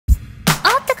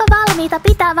valmiita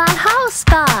pitämään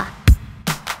hauskaa?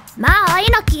 Mä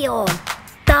ainakin oon.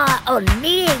 Tää on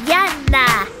niin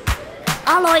jännää.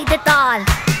 Aloitetaan!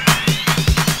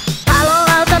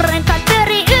 Paloauton renkaat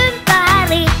pyörii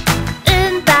ympäri,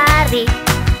 ympäri,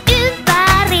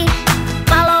 ympäri.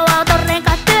 Paloauton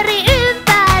renkaat pyörii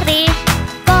ympäri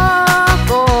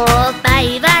koko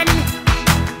päivän.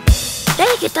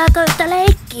 Leikitäänkö yhtä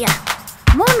leikkiä?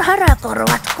 Mun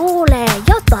hörökorvat kuulee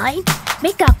jotain,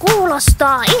 mikä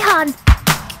kuulostaa ihan...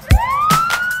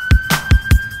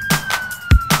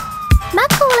 Mä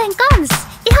kuulen kans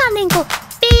ihan niinku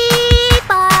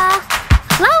piipaa.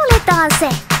 Lauletaan se.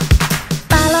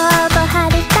 Paloauto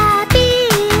hälyttää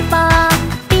piipaa,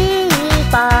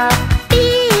 piipaa,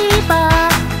 piipaa.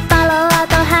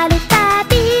 Paloauto hälyttää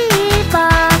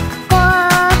piipaa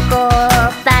koko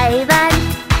päivän.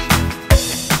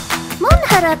 Mun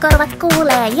hörökorvat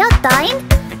kuulee jotain,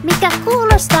 mikä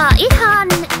kuulostaa ihan...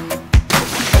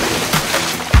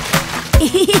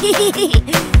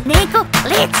 Niinku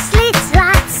lits, lits,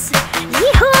 lats.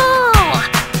 Juhuu!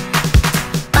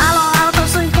 Paloauto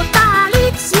suihkuttaa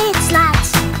lits, lits,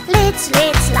 lats. Lits,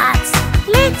 lits, lats.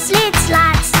 Lits, lits,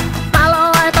 lats.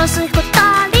 Paloauto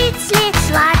suihkuttaa lits, lits,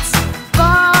 lats.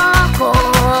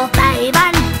 Koko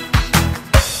päivän.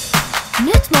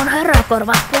 Nyt mun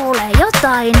hörökorvat kuulee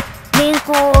jotain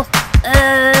niinku...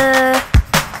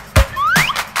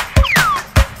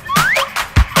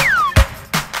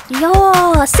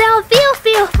 Joo, se on viu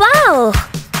viu vau!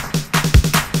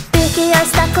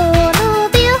 Pyyhkijöistä kuuluu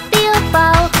viu viu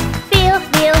vau, viu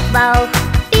viu vau,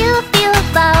 viu viu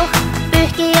vau.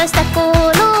 Pyyhkijöistä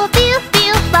kuuluu viu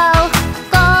viu vau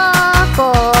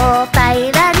koko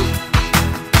päivän.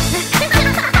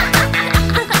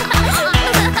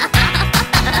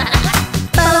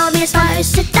 Palomies vaan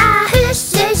hyssyttää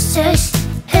hys hys hys,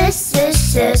 hys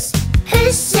hys hys,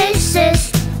 hys hys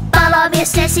hys.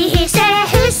 Palomies se sihisee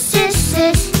hys hys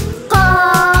hys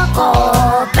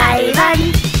koko päivän.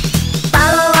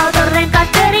 Paloauton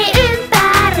renkaat pyörii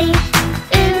ympäri,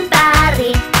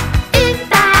 ympäri,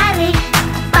 ympäri.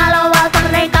 Paloauton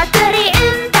renkaat pyörii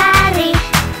ympäri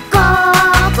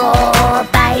koko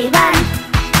päivän.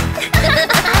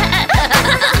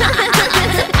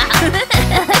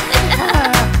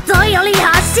 Toi oli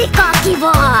ihan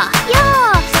sikakivaa!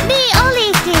 Joo, niin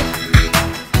olikin!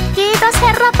 Kiitos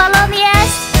herra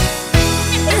palomies!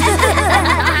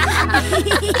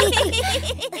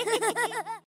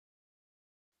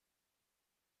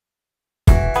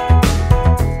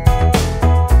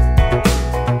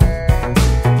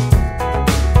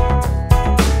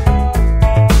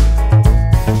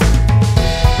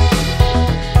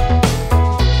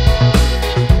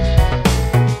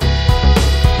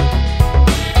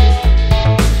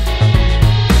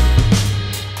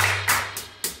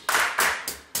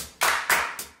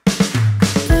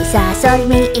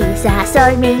 Isä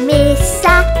sormi,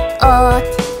 missä oot?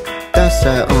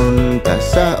 Tässä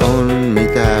on,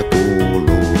 mitä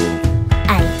kuuluu.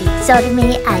 Äiti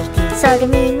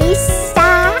sormi,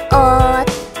 missä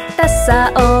oot?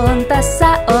 Tässä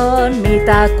on,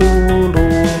 mitä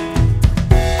kuuluu.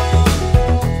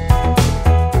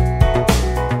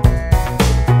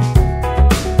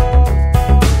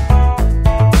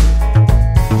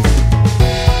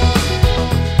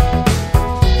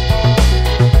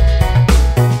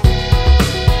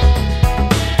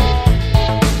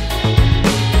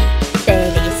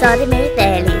 Sormi,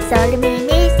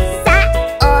 missä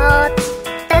oot?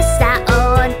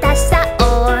 Tässä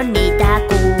on, mitä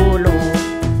kuuluu.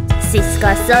 Sisko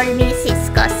sormi,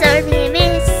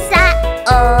 missä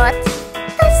oot?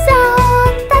 Tässä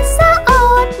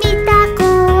on, mitä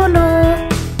kuuluu.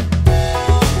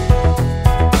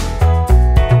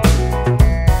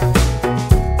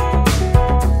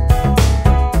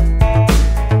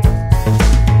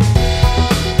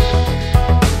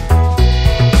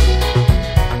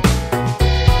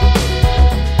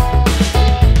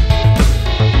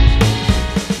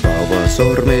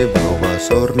 Vauva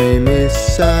sormi,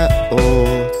 missä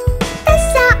oot?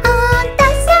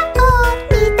 Tässä on,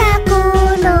 mitä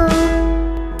kuuluu.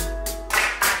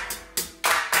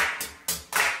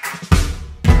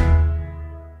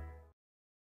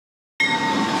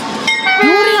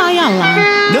 Juuri ajallaan.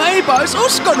 No eipä ois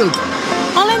uskonut!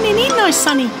 Olen niin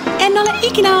innoissani. En ole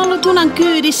ikinä ollut junan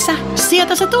kyydissä.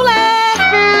 Sieltä se tulee!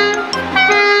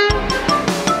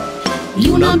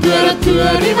 Junan pyörät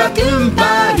pyörivät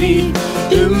ympäri,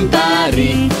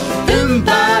 ympäri,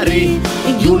 ympäri.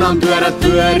 Junan pyörät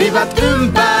pyörivät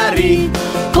ympäri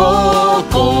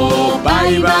koko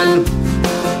päivän.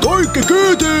 Kaikki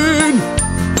kyytiin!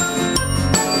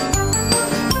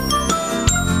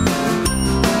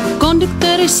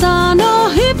 Konduktööri sanoo,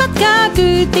 hypätkää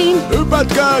kyytiin. kyytiin.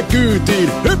 Hypätkää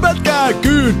kyytiin, hypätkää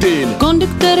kyytiin.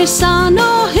 Konduktööri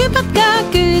sanoo, hypätkää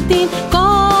kyytiin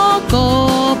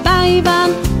koko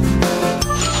päivän.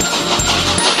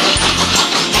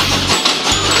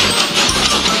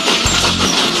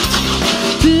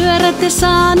 Pyörät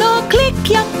sanoo, klik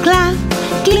ja kläk,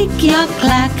 klik ja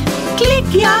kläk,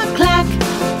 klik ja kläk.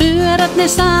 Pyörät ne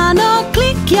sanoo,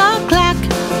 klik ja kläk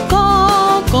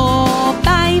koko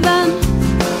päivän.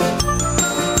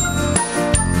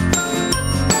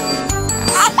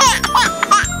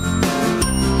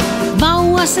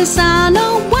 Vauva se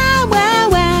sanoo, wää wää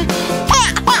wää.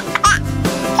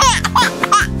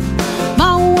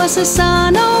 Vauva se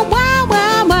sanoo, wää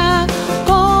wää wää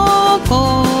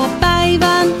koko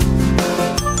päivän.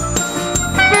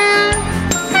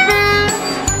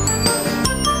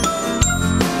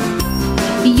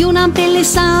 Junan pilli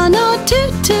sanoo,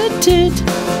 tyt tyt tyt.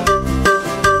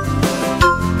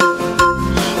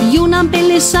 Junan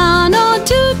pilli sanoo,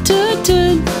 tyt tyt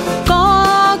tyt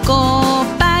koko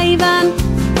päivän.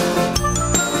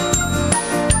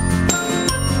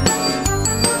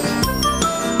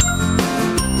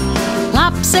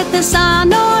 Lapset ne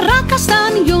sanoo,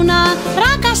 rakastan junaa,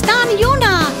 rakastan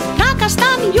junaa,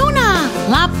 rakastan junaa.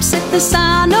 Lapset ne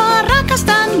sanoo,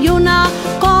 rakastan junaa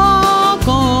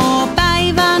koko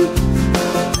päivän.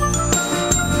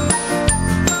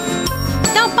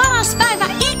 Tää on paras päivä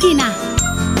ikinä.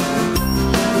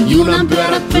 Junan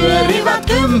pyörät pyörivät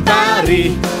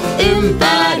ympäri,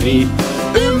 ympäri,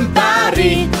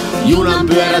 ympäri. Junan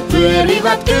pyörät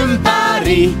pyörivät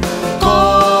ympäri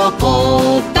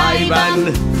koko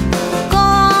päivän.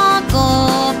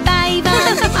 Koko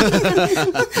päivän.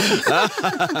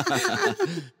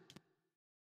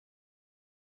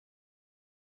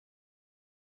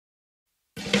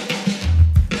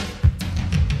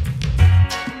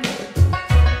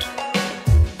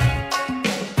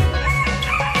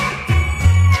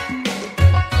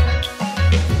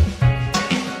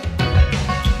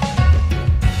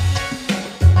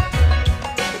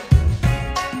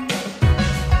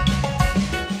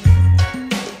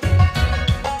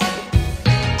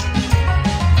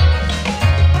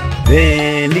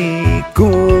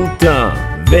 Velikulta,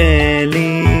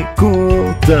 velikulta,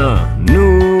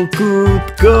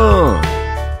 nukutko,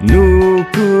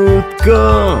 nukutko?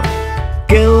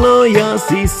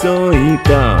 Kellojasi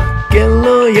soita,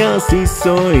 kellojasi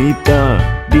soita,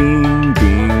 ding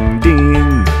ding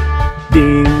ding,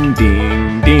 ding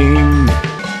ding ding.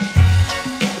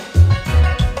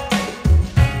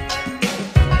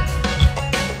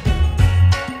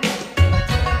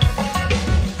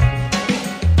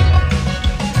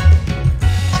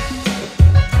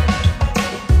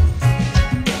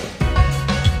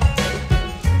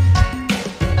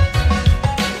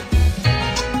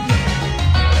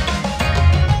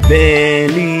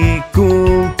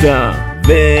 Velikulta,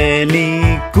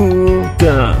 velikulta,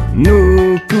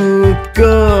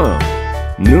 nukutko,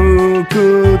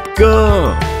 nukutko?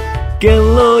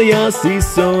 Kellojasi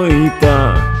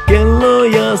soita,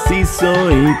 kellojasi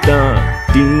soita,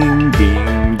 ding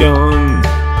ding dong,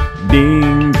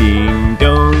 ding ding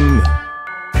dong.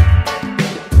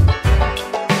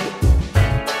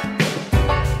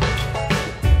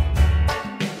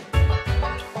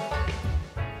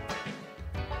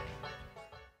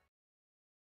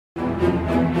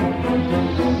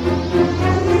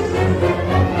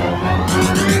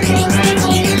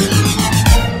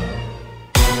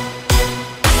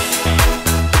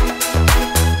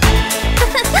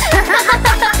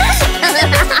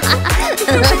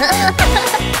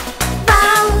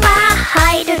 Vauva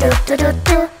hai du du du du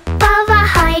du. Vauva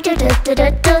hai du du du du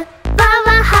du.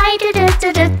 Vauva hai du du du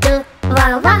du du.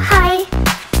 Vauva hai.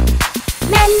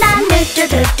 Mennään nyt du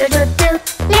du du du du.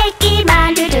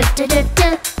 Leikkimään du du du du du.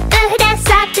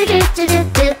 Yhdessä du du du du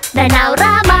du. Me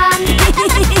nauraamaan.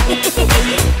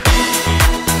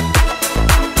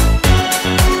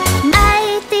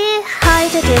 Äiti hai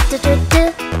du du du du du.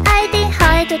 Äiti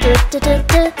hai du du du du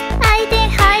du. Äiti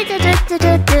hai du du du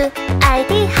du du.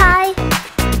 Äiti hai.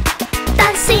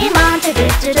 Tanssimaan du du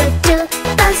du du du.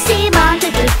 Tanssimaan du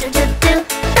du du du du.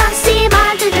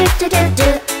 Tanssimaan du du du du du.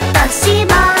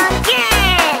 Tanssimaan.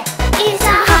 Yeah!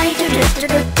 Isä hai du du du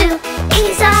du du.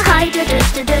 Isä hai du du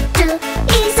du du du.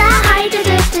 Isä hai du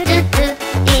du du du du.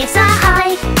 Isä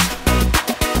hai.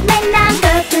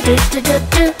 Mennäänkö du du du du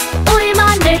du.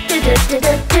 Uimaan nyt du du du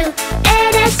du du.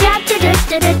 Edes ja du du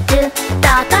du du du.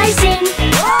 Takaisin.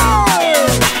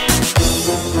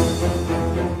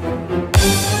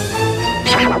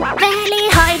 Veli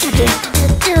hai du du du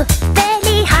du.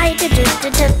 Veli hai du du du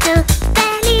du du.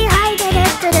 Veli hai du du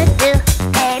du du du.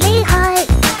 Veli hai.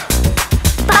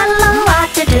 Palloa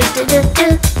du du du du du.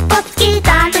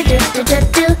 Potkitaan.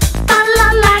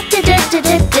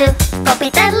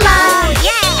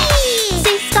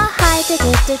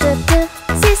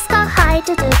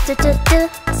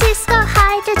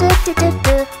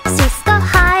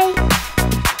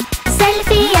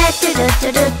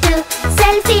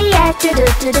 Selfie,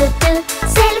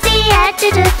 selfie,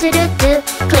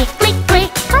 click, click,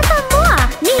 click. Kato mua,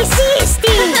 niin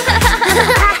siisti.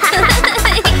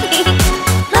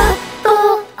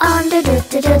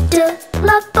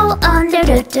 Lappu on lappu on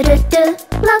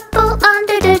lappu on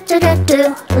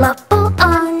lappu on.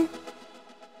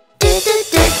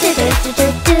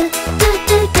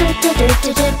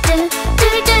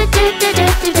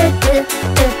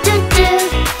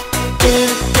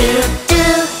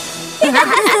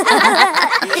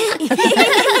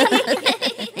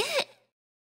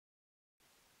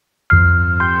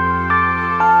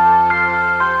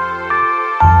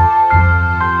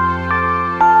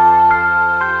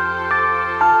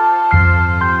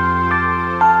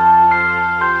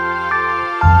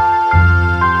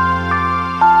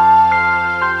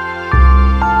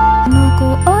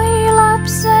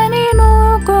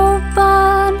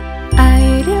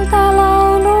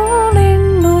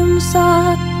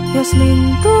 Jos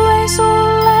lintu ei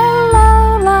sulle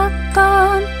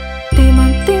laulakaan,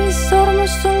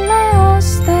 timanttisormus sulle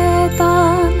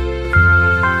ostetaan.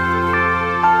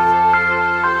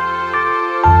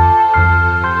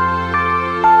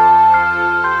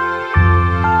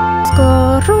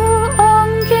 Koru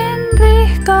onkin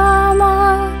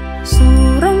rihkaama,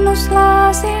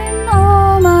 suurennuslaasin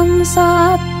oman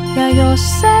saat. Ja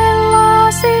jos se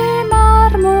lasin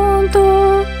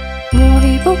armuuntuu,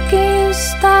 vuohipukki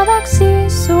ystäväksi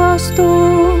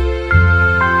suostuu.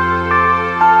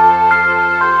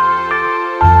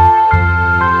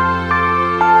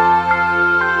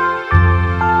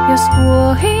 Jos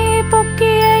vuohipukki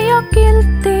ei oo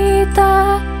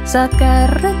kilttitä, saat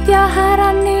kärryt ja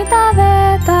härän niitä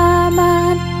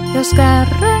vetämään. Jos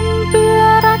kärryn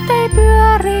pyörät ei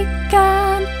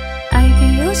pyörikään,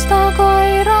 äiti ostaa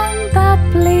koiran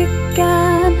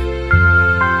täplikkään.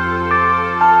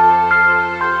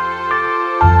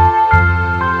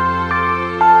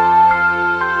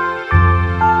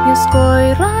 Jos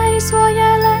koira ei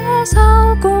suojele ees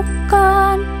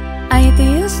haukukkaan,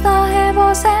 äiti ostaa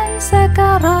hevosen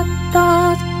sekä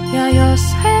rattaat. Ja jos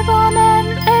hevonen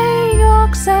ei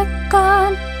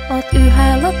juoksekaan, oot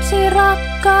yhä lapsi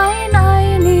rakkain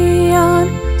ainiaan.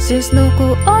 Siis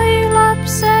nuku oi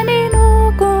lapseni,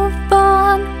 nuku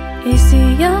vaan,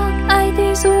 isi ja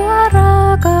äiti sua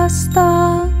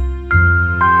rakastaa.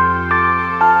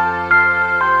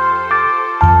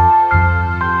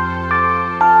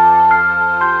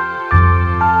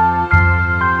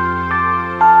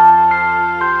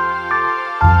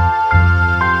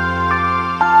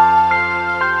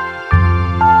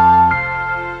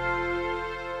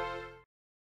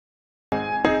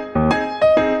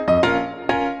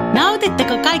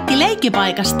 Nautitteko kaikki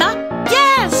leikkipaikasta?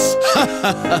 Yes!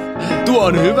 Tuo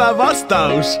on hyvä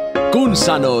vastaus. Kun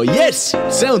sanoo yes,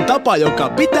 se on tapa, joka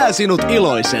pitää sinut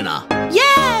iloisena.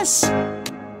 Yes!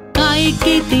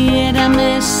 Kaikki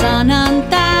tiedämme sanan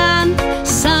tän,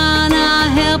 sana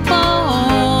helppo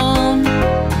on.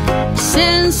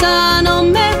 Sen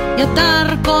sanomme ja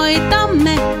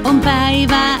tarkoitamme, on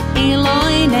päivä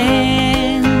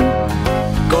iloinen.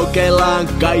 Kokeillaan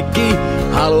kaikki,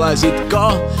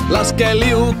 haluaisitko laskea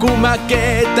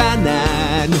liukumäkeä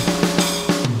tänään?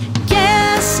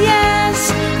 Yes,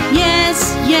 yes,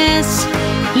 yes, yes,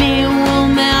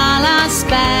 liuumme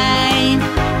alaspäin.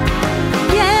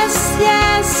 Yes,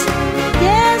 yes,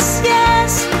 yes,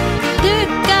 yes,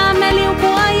 tykkäämme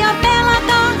liukua ja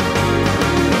pelata.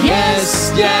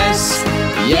 Yes, yes,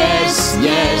 yes,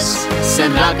 yes,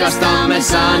 sen rakastamme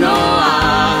sanoa.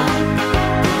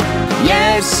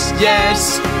 Yes,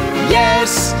 yes,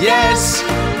 yes, yes,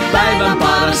 päivän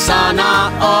paras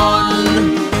sana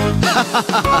on.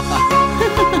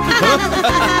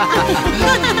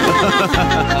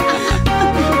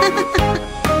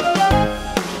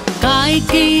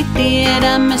 Kaikki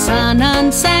tiedämme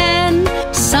sanan sen,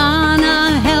 sana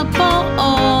helppo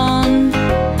on.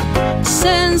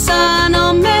 Sen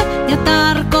sanomme ja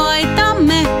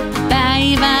tarkoitamme,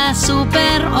 päivä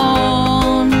super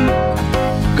on.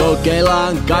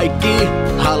 Kokeillaan kaikki,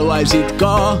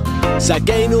 haluaisitko sä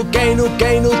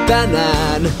keinu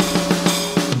tänään?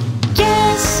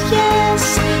 Yes,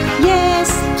 yes,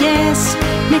 yes, yes,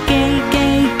 me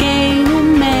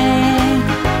keinumme.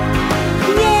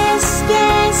 Yes,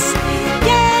 yes,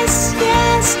 yes,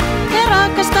 yes, me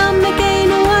rakastamme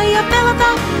keinua ja pelata.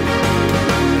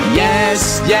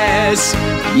 Yes, yes,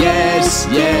 yes,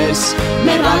 yes,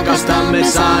 me rakastamme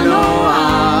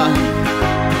sanoa.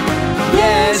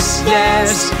 Yes,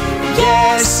 yes,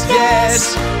 yes,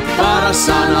 yes, paras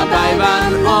sana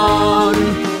päivän on.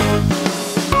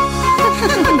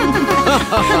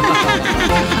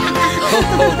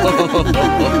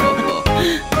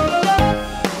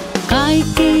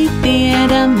 Kaikki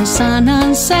tiedämme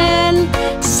sanan sen,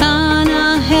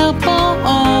 sana helppo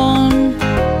on.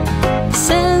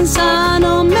 Sen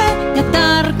sanomme ja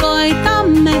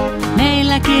tarkoitamme,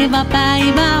 meillä kiva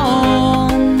päivä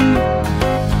on.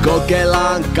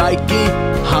 Kokeillaan kaikki,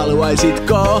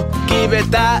 haluaisitko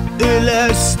kivetä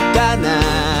ylös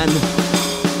tänään?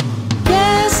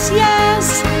 Yes,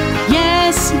 yes,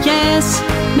 yes, yes,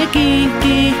 me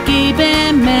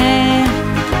kivemme.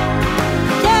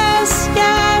 Yes,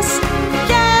 yes,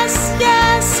 yes,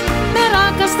 yes, me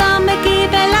rakastamme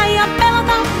kivellä ja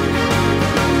pelata.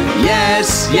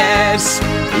 Yes, yes,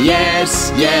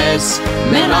 yes, yes,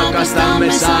 me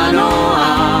rakastamme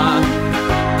sanoa.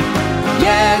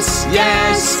 Yes,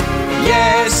 yes,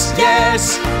 yes,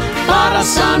 yes,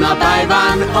 paras sana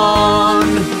päivän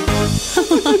on.